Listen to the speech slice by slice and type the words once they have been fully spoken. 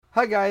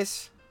Hi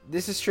guys,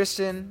 this is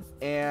Tristan,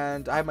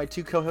 and I have my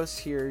two co-hosts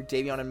here,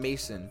 Davion and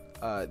Mason.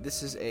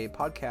 This is a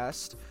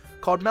podcast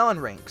called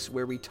Melonranks,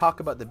 where we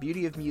talk about the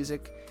beauty of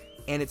music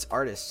and its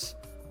artists.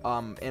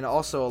 And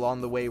also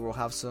along the way, we'll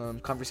have some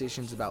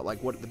conversations about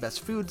like what the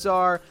best foods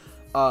are,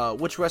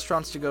 which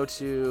restaurants to go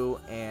to,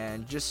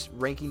 and just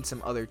ranking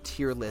some other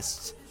tier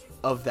lists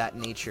of that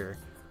nature.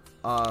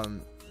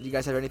 You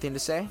guys have anything to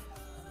say?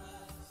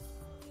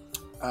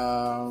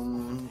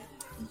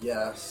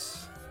 Yes.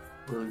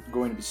 We're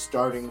going to be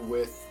starting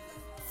with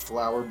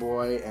Flower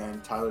Boy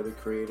and Tyler, the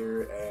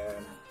Creator,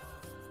 and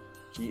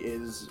he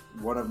is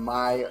one of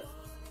my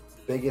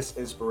biggest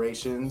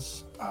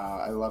inspirations.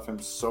 I love him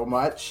so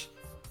much.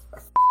 I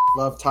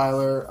love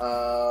Tyler.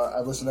 I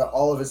listened to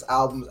all of his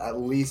albums at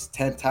least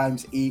 10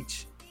 times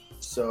each,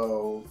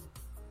 so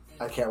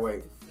I can't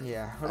wait.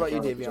 Yeah. What about you,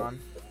 Davion?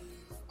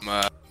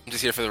 I'm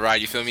just here for the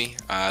ride, you feel me?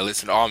 I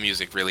listen to all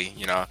music, really,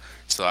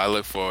 so I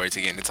look forward to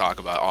getting to talk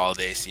about all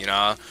this, You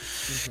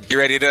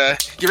ready to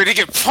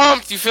get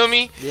pumped, you feel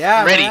me?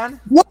 Yeah, ready. Man.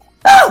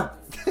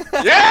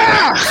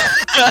 Yeah!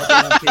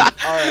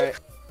 All right.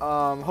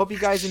 Hope you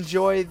guys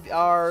enjoy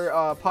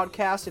our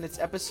podcast and its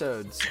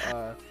episodes.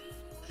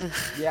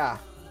 Yeah.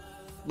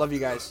 Love you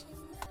guys.